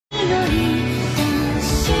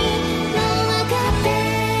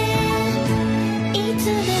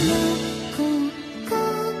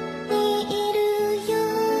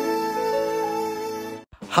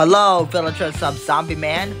Hello villagers of Zombie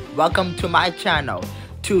Man, welcome to my channel.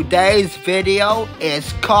 Today's video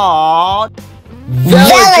is called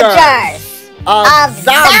Villagers of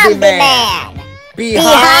Zombie Man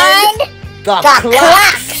behind the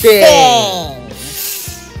clock scenes.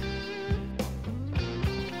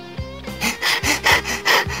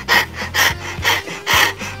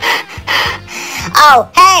 Oh,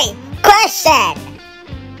 hey, question.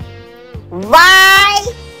 Why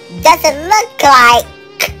does it look like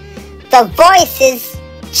the voices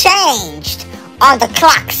changed on the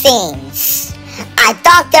clock scenes? I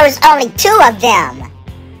thought there was only 2 of them.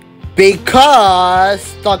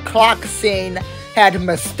 Because the clock scene had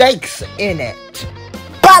mistakes in it.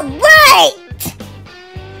 But wait!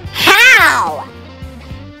 How?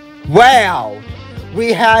 Well,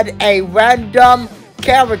 we had a random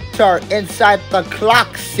character inside the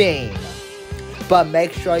clock scene. But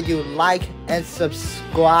make sure you like and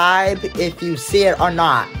subscribe if you see it or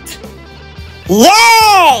not.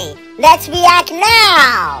 Yay! Let's react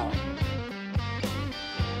now!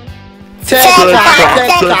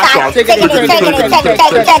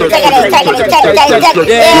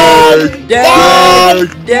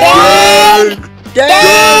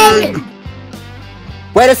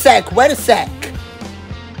 Wait a sec.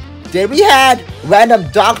 Did we had random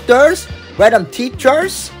doctors, random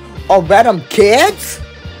teachers, or random kids?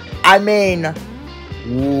 I mean,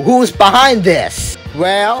 who's behind this?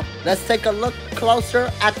 Well, let's take a look closer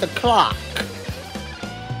at the clock.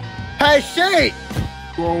 Hey, Sheep!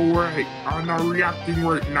 Oh wait, I'm not reacting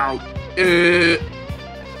right now.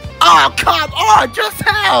 Oh, come on, just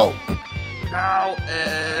help! Now,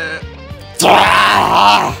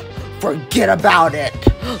 Forget about it.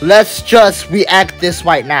 Let's just react this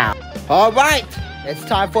right now. Alright, it's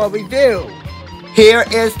time for a review. Here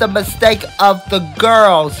is the mistake of the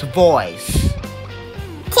girl's voice.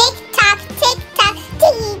 Tick-tock, tick-tock,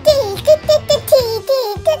 ding.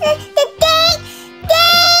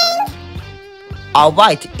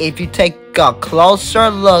 Alright, if you take a closer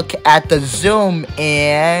look at the zoom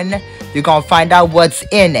in, you're gonna find out what's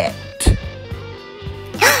in it.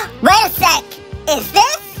 Wait a sec, is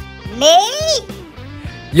this me?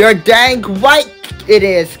 You're dang right it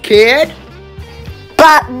is, kid.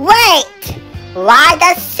 But wait, why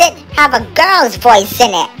does it have a girl's voice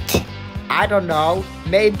in it? I don't know,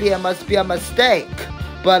 maybe it must be a mistake.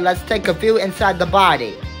 But let's take a view inside the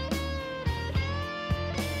body.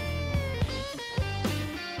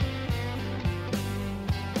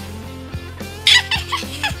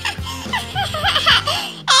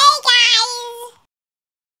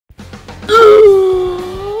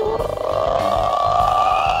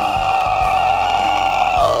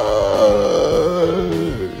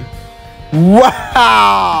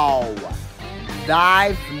 Wow!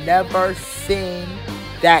 I've never seen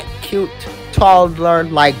that cute toddler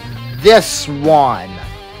like this one.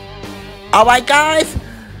 Alright guys,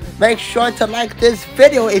 make sure to like this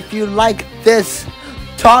video if you like this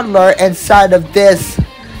toddler inside of this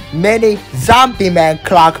mini Zombie Man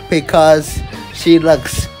clock, because she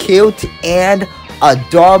looks cute and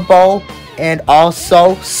adorable and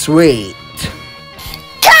also sweet.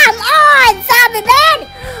 Come on, Zombie Man!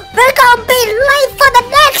 We're gonna be late for the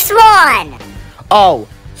next one! Oh,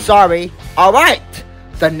 sorry. Alright,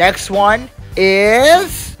 the next one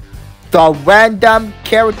is the random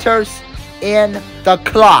characters in the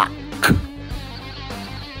clock.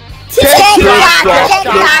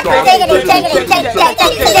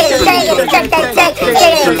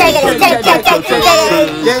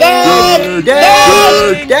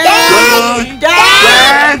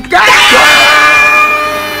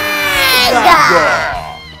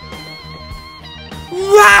 Wow!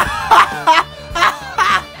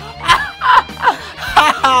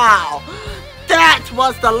 That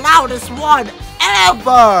was the loudest one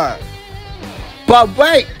ever! But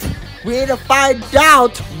wait, we need to find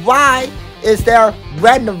out why is there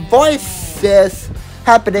random voices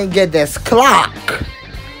happening in this clock.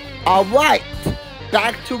 Alright,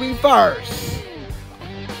 back to reverse.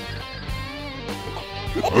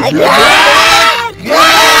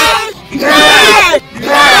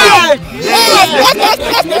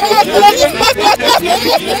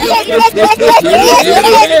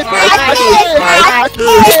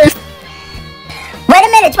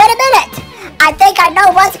 Wait a minute! I think I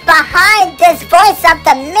know what's behind this voice of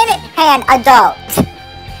the Minute Hand adult.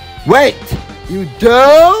 Wait, you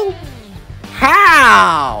do?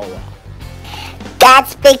 How?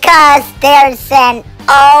 That's because there's an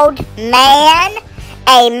old man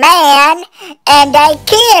a man and a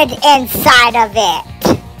kid inside of it.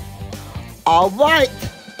 Alright,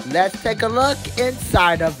 let's take a look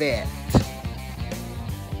inside of it.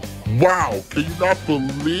 Wow, can you not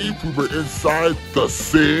believe we were inside the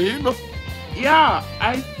scene? Yeah,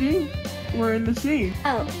 I think we're in the scene.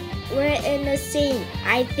 Oh, we're in the scene.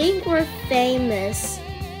 I think we're famous.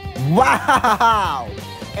 Wow!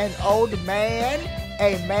 An old man,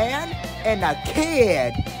 a man, and a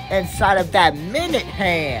kid inside of that minute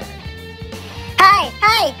hand. Hey!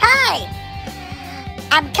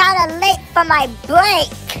 I'm kinda late for my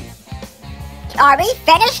break. Are we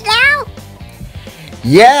finished now?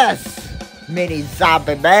 Yes, Mini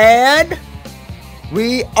Zombie Man.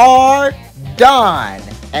 We are done,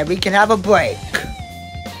 and we can have a break.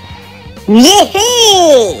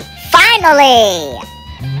 Yee-hee! Finally!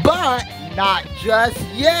 But not just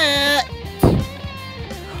yet.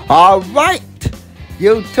 Alright,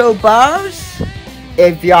 YouTubers,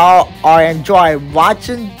 if y'all are enjoying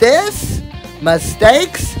watching this,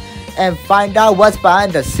 mistakes, and find out what's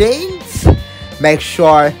behind the scenes, make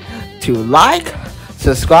sure to like,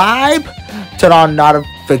 subscribe, turn on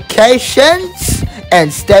notifications,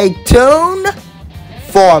 and stay tuned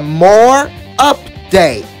for more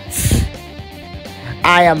updates.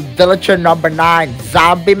 I am Villager number 9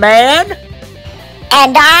 Zombie Man.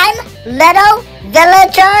 And I'm Little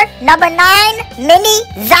Villager number 9 Mini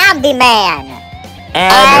Zombie Man.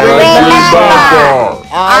 And remember,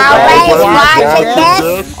 always watching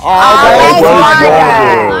this, always wonder.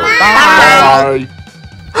 Bye.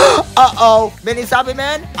 Uh-oh, Mini Zombie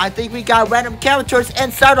Man, I think we got random characters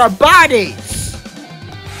inside our bodies.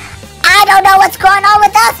 I don't know what's going on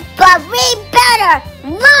with us, but we better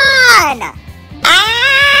run!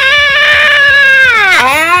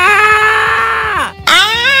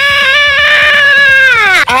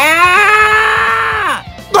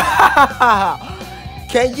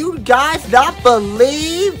 Can you guys not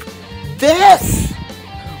believe this?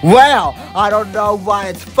 Well, I don't know why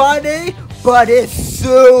it's funny, but it's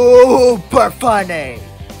super funny.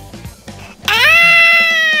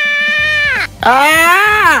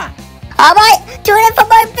 Alright, tune in for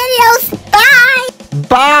more videos. Bye!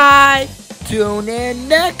 Bye. Tune in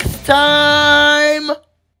next time.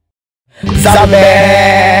 Zombie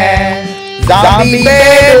Man. Zombie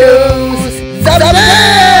Man News. Zombie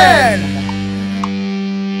Man.